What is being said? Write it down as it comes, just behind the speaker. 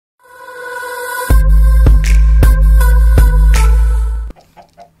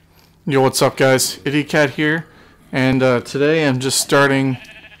Yo, what's up guys? ID10TCAT here, and today I'm just starting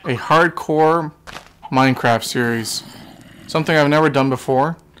a hardcore Minecraft series. Something I've never done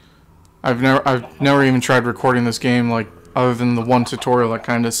before. I've never even tried recording this game, like, other than the one tutorial that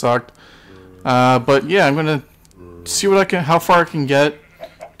kind of sucked. But yeah, I'm gonna see how far I can get,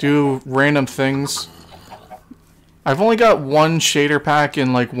 do random things. I've only got one shader pack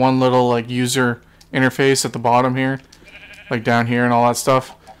in like one little like user interface at the bottom here, like down here and all that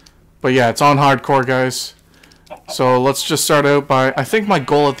stuff. But yeah, it's on hardcore, guys. So let's just start out by, I think my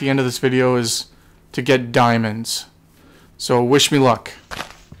goal at the end of this video is to get diamonds. So wish me luck.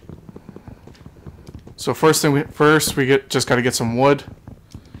 So first we just got to get some wood,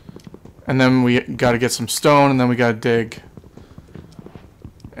 and then we got to get some stone, and then we got to dig.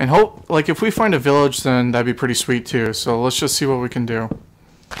 And hope, like, if we find a village, then that'd be pretty sweet too. So let's just see what we can do.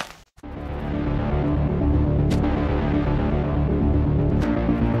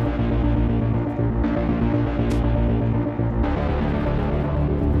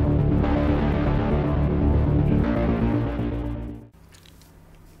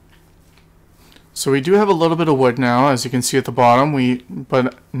 So we do have a little bit of wood now, as you can see at the bottom.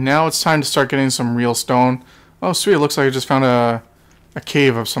 But now it's time to start getting some real stone. Oh sweet, it looks like I just found a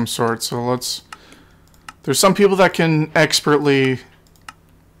cave of some sort. So there's some people that can expertly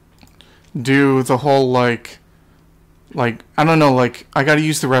do the whole like I don't know, like, I gotta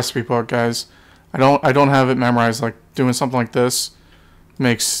use the recipe book, guys. I don't have it memorized. Like, doing something like this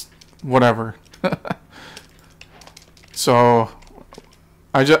makes whatever. So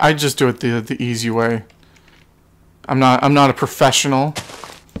I just do it the easy way. I'm not a professional,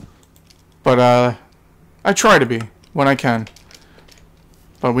 but I try to be when I can.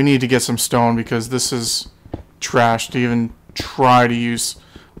 But we need to get some stone because this is trash to even try to use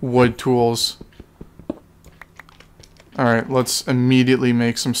wood tools. Alright, let's immediately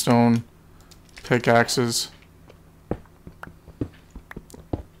make some stone pickaxes.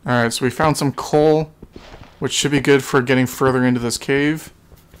 Alright, so we found some coal, which should be good for getting further into this cave.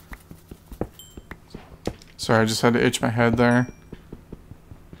 Sorry, I just had to itch my head there.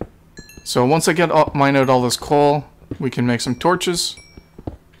 So once I mine out all this coal, we can make some torches.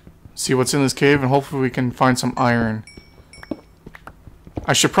 See what's in this cave, and hopefully we can find some iron.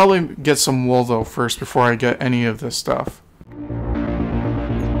 I should probably get some wool though first before I get any of this stuff.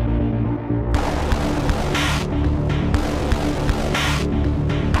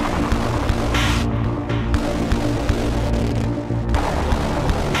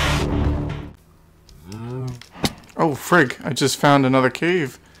 Oh frig, I just found another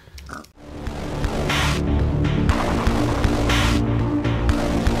cave.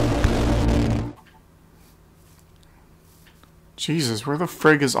 Jesus, where the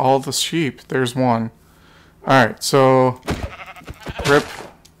frig is all the sheep? There's one. Alright, so rip.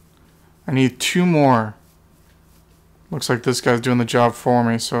 I need 2 more. Looks like this guy's doing the job for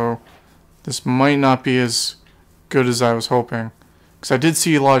me, so this might not be as good as I was hoping. Because I did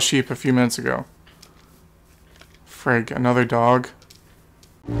see a lot of sheep a few minutes ago. Frig, another dog.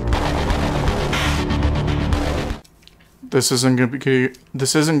 This isn't gonna be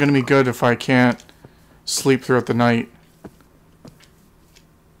good if I can't sleep throughout the night.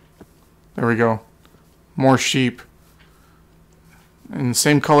 There we go. More sheep. And the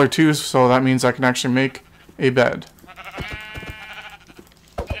same color too, so that means I can actually make a bed.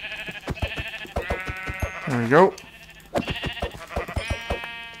 There we go.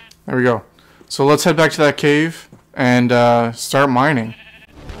 There we go. So let's head back to that cave and start mining.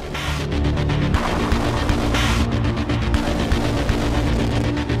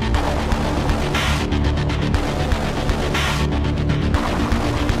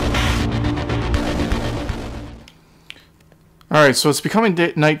 Alright, so it's becoming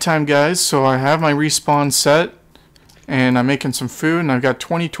nighttime, guys, so I have my respawn set, and I'm making some food, and I've got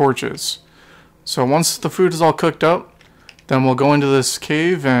 20 torches. So once the food is all cooked up, then we'll go into this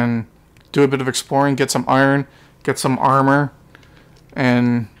cave and do a bit of exploring, get some iron, get some armor,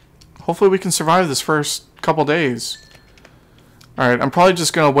 and hopefully we can survive this first couple days. Alright, I'm probably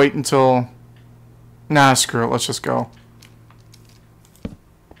just gonna wait until... Nah, screw it, let's just go.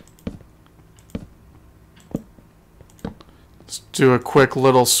 Let's do a quick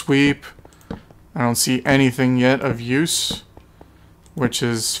little sweep. I don't see anything yet of use, which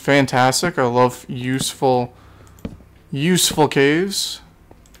is fantastic. I love useful caves.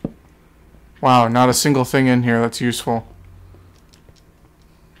 Wow, not a single thing in here that's useful.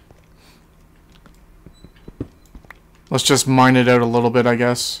 Let's just mine it out a little bit, I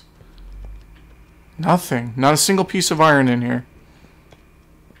guess. Nothing. Not a single piece of iron in here.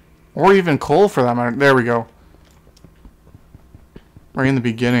 Or even coal for that matter. There we go. Right in the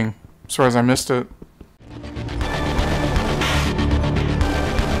beginning. surprised I missed it.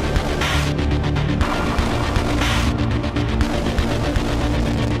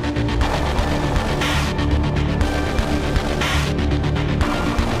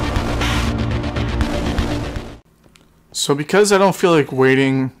 So because I don't feel like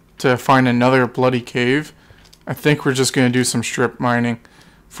waiting to find another bloody cave, I think we're just going to do some strip mining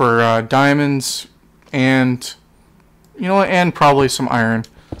for diamonds and, you know what, and probably some iron.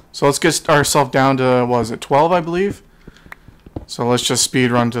 So let's get ourselves down to, what is it, 12 I believe? So let's just speed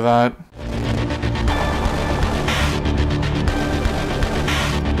run to that.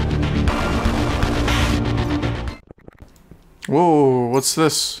 Whoa, what's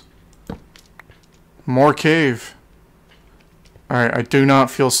this? More cave. Alright, I do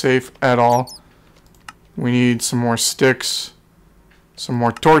not feel safe at all. We need some more sticks, some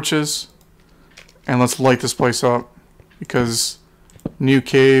more torches, and let's light this place up because new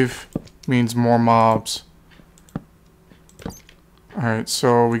cave means more mobs. Alright,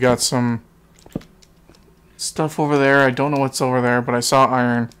 so we got some stuff over there. I don't know what's over there, but I saw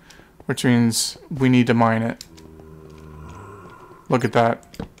iron, which means we need to mine it. Look at that.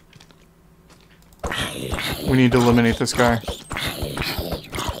 We need to eliminate this guy.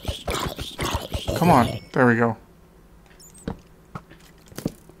 Come on. There we go.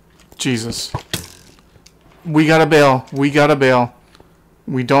 Jesus. We gotta bail. We gotta bail.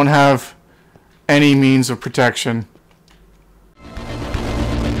 We don't have any means of protection.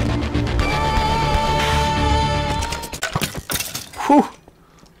 Whew.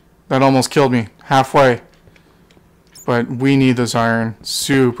 That almost killed me. Halfway. But we need this iron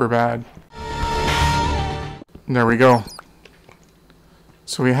super bad. There we go.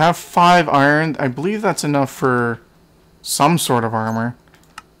 So we have 5 iron. I believe that's enough for some sort of armor.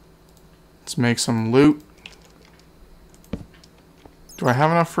 Let's make some loot. Do I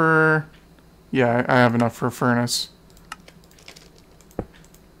have enough for... Yeah, I have enough for a furnace.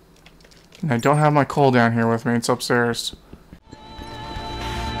 And I don't have my coal down here with me. It's upstairs.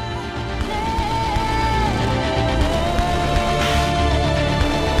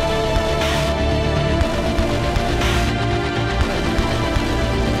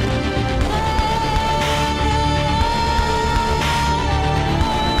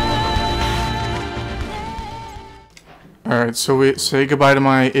 Alright, so we say goodbye to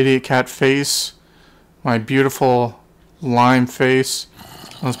my idiot cat face. My beautiful lime face.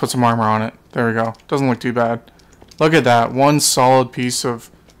 Let's put some armor on it. There we go. Doesn't look too bad. Look at that. One solid piece of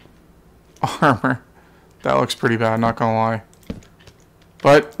armor. That looks pretty bad, not gonna lie.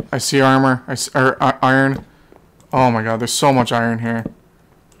 But I see armor. I see, iron. Oh my god, there's so much iron here.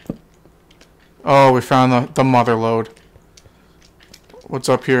 Oh, we found the mother lode. What's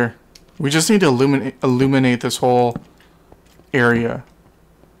up here? We just need to illuminate this whole area.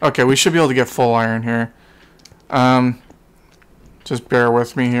 Okay, we should be able to get full iron here. Just bear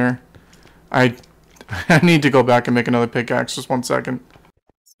with me here. I need to go back and make another pickaxe. Just 1 second.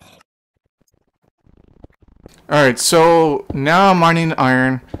 Alright, so now I'm mining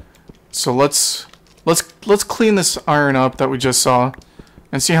iron. So let's clean this iron up that we just saw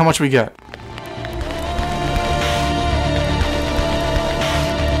and see how much we get.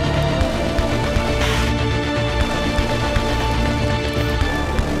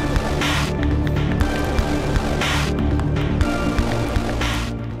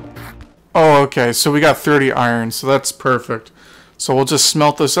 Oh, okay, so we got 30 iron, so that's perfect. So we'll just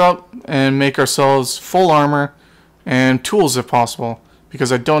smelt this up and make ourselves full armor and tools if possible,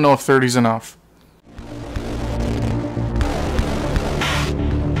 because I don't know if 30 is enough.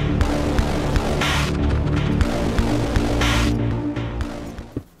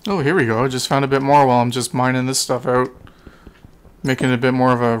 Oh, here we go. I just found a bit more while I'm just mining this stuff out, making it a bit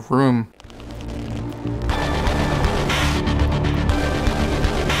more of a room.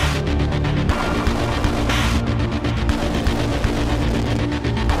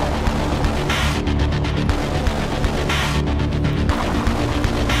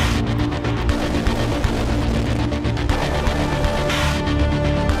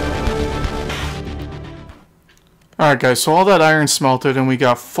 Alright guys, so all that iron smelted and we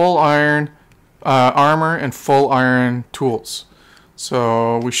got full iron armor and full iron tools.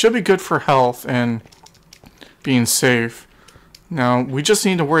 So we should be good for health and being safe. Now we just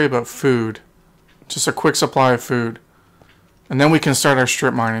need to worry about food. Just a quick supply of food. And then we can start our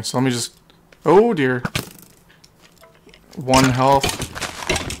strip mining. So let me just... Oh dear. 1 health.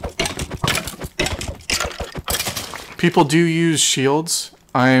 People do use shields.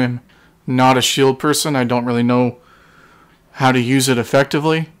 I'm not a shield person. I don't really know how to use it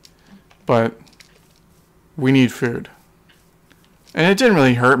effectively, but we need food. And it didn't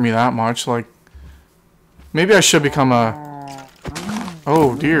really hurt me that much. Like, maybe I should become a...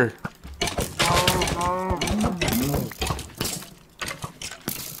 Oh, dear.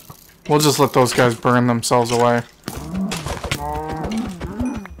 We'll just let those guys burn themselves away.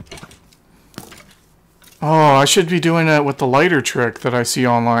 Oh, I should be doing it with the lighter trick that I see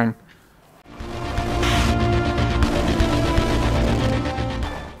online.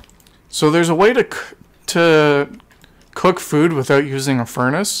 So there's a way to cook food without using a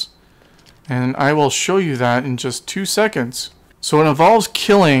furnace, and I will show you that in just 2 seconds. So it involves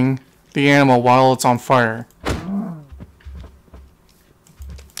killing the animal while it's on fire.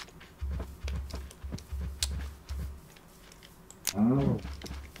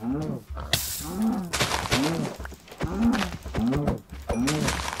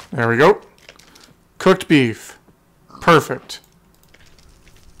 There we go. Cooked beef. Perfect.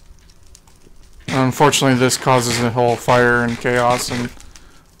 Unfortunately, this causes a whole fire and chaos and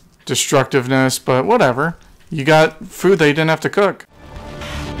destructiveness, but whatever. You got food that you didn't have to cook.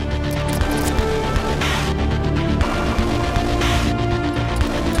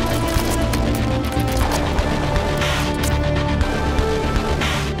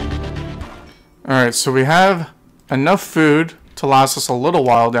 Alright, so we have enough food to last us a little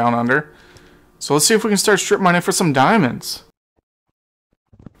while down under. So let's see if we can start strip mining for some diamonds.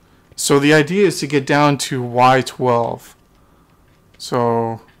 So the idea is to get down to Y12.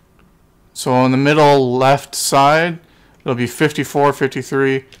 So in the middle left side, it'll be 54,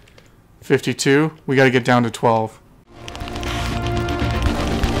 53, 52. We got to get down to 12.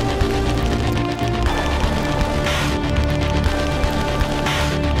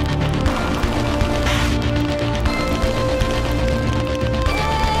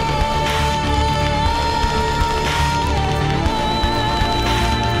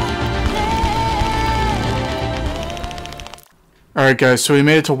 Alright guys, so we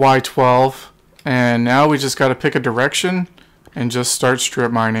made it to Y12, and now we just gotta pick a direction and just start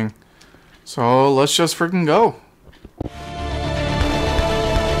strip mining. So let's just freaking go.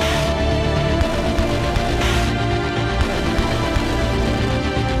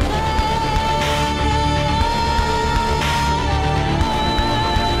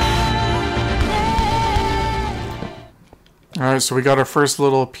 Alright, so we got our first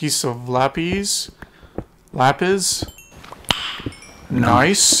little piece of lapis.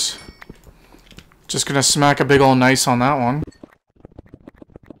 Nice. Just gonna smack a big ol' nice on that one.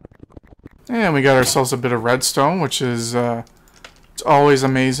 And we got ourselves a bit of redstone, which is it's always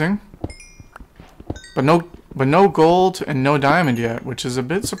amazing. But no gold and no diamond yet, which is a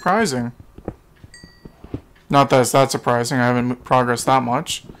bit surprising. Not that it's that surprising, I haven't progressed that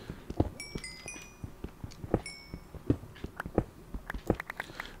much.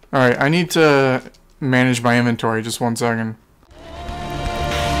 Alright, I need to manage my inventory, just 1 second.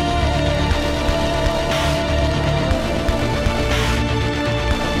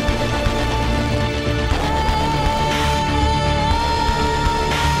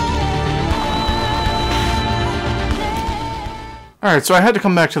 Alright, so I had to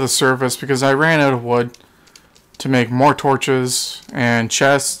come back to the surface because I ran out of wood to make more torches and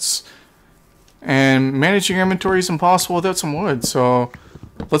chests, and managing inventory is impossible without some wood, so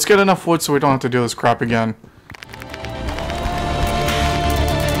let's get enough wood so we don't have to do this crap again.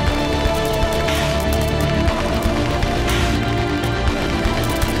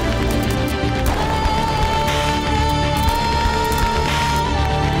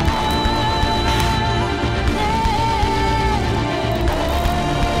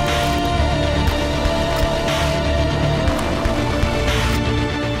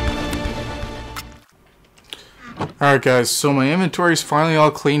 Alright guys, so my inventory is finally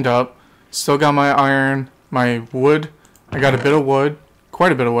all cleaned up. Still got my iron, my wood. I got a bit of wood,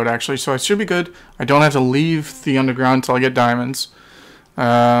 quite a bit of wood actually, so I should be good. I don't have to leave the underground until I get diamonds.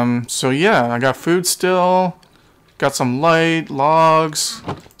 So yeah, I got food still. Got some light, logs,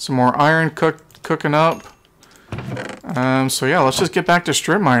 some more iron cooking up. So yeah, let's just get back to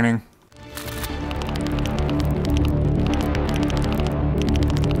strip mining.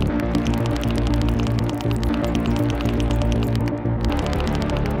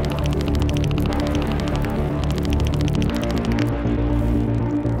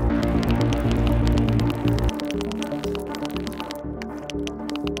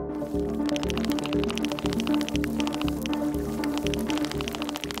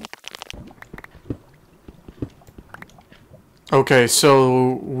 Okay,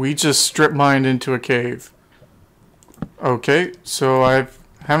 so we just strip mined into a cave. Okay, so I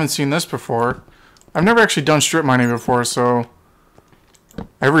haven't seen this before. I've never actually done strip mining before, so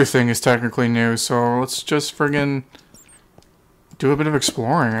everything is technically new. So let's just friggin' do a bit of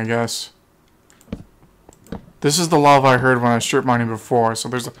exploring, I guess. This is the lava I heard when I was strip mining before, so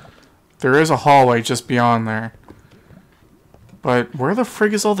there is a hallway just beyond there. But where the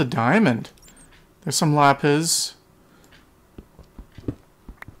frig is all the diamond? There's some lapis.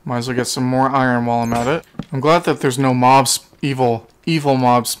 Might as well get some more iron while I'm at it. I'm glad that there's no mobs, evil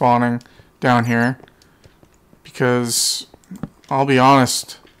mobs spawning down here. Because, I'll be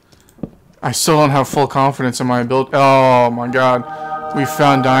honest, I still don't have full confidence in my ability. Oh my god. We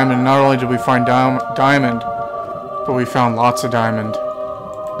found diamond. Not only did we find diamond, but we found lots of diamond.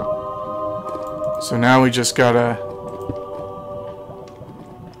 So now we just gotta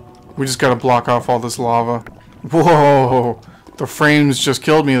block off all this lava. Whoa! The frames just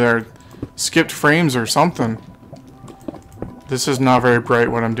killed me there. Skipped frames or something. This is not very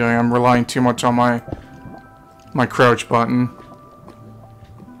bright what I'm doing. I'm relying too much on my crouch button.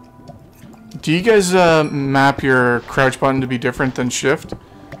 Do you guys map your crouch button to be different than shift?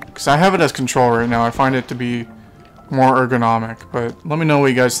 Because I have it as control right now. I find it to be more ergonomic. But let me know what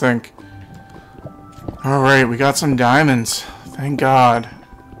you guys think. Alright, we got some diamonds. Thank God.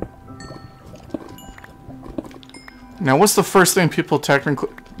 Now, what's the first thing people technically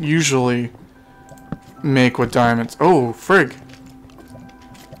usually make with diamonds? Oh, frig.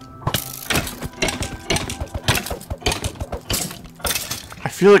 I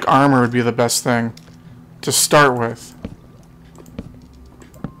feel like armor would be the best thing to start with.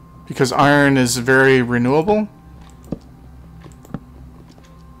 Because iron is very renewable.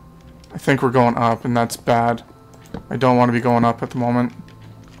 I think we're going up, and that's bad. I don't want to be going up at the moment.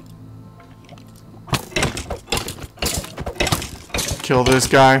 Kill this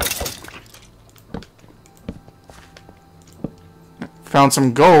guy. Found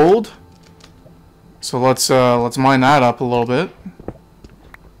some gold. So let's mine that up a little bit.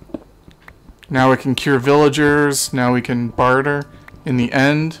 Now we can cure villagers. Now we can barter in the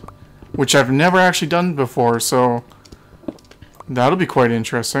end, which I've never actually done before, so that'll be quite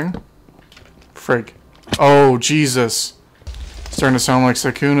interesting. Frig. Oh, Jesus. Starting to sound like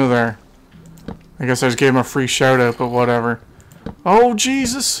Sakuna there. I guess I just gave him a free shout out, but whatever. Oh,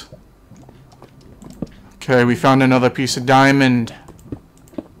 Jesus. Okay, we found another piece of diamond.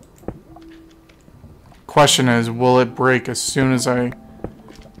 Question is, will it break as soon as or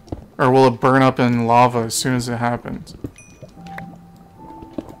will it burn up in lava as soon as it happens?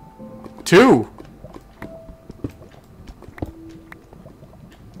 2.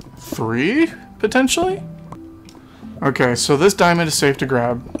 3, potentially? Okay, so this diamond is safe to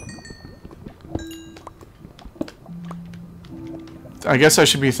grab. I guess I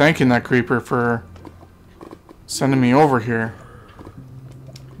should be thanking that creeper for sending me over here.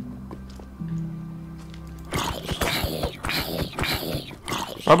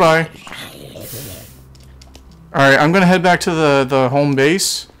 Bye-bye. Alright, I'm gonna head back to the home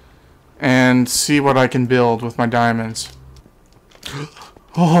base and see what I can build with my diamonds.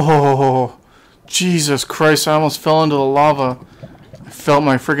 Oh, Jesus Christ, I almost fell into the lava. I felt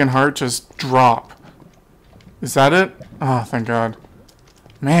my friggin' heart just drop. Is that it? Oh, thank God.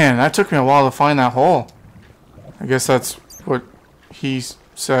 Man, that took me a while to find that hole. I guess that's what he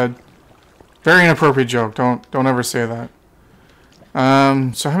said. Very inappropriate joke. Don't ever say that.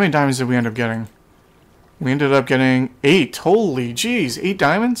 So how many diamonds did we end up getting? We ended up getting 8. Holy jeez, 8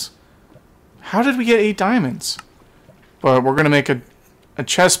 diamonds? How did we get 8 diamonds? But we're gonna make a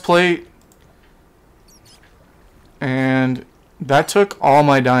chest plate, and that took all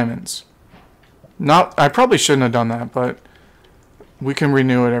my diamonds. I probably shouldn't have done that, but we can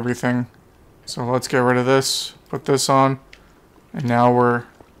renew it, everything. So let's get rid of this, put this on, and now we're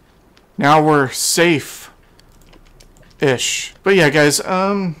safe-ish. But yeah, guys,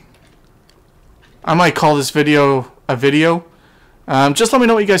 I might call this video a video. Just let me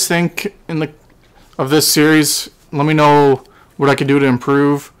know what you guys think of this series. Let me know what I can do to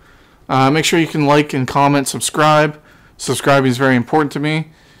improve. Make sure you can like and comment, subscribe. Subscribing is very important to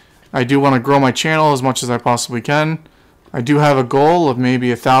me. I do want to grow my channel as much as I possibly can. I do have a goal of maybe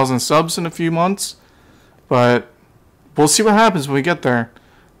 1,000 subs in a few months, but we'll see what happens when we get there.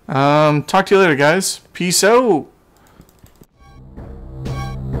 Talk to you later, guys. Peace out.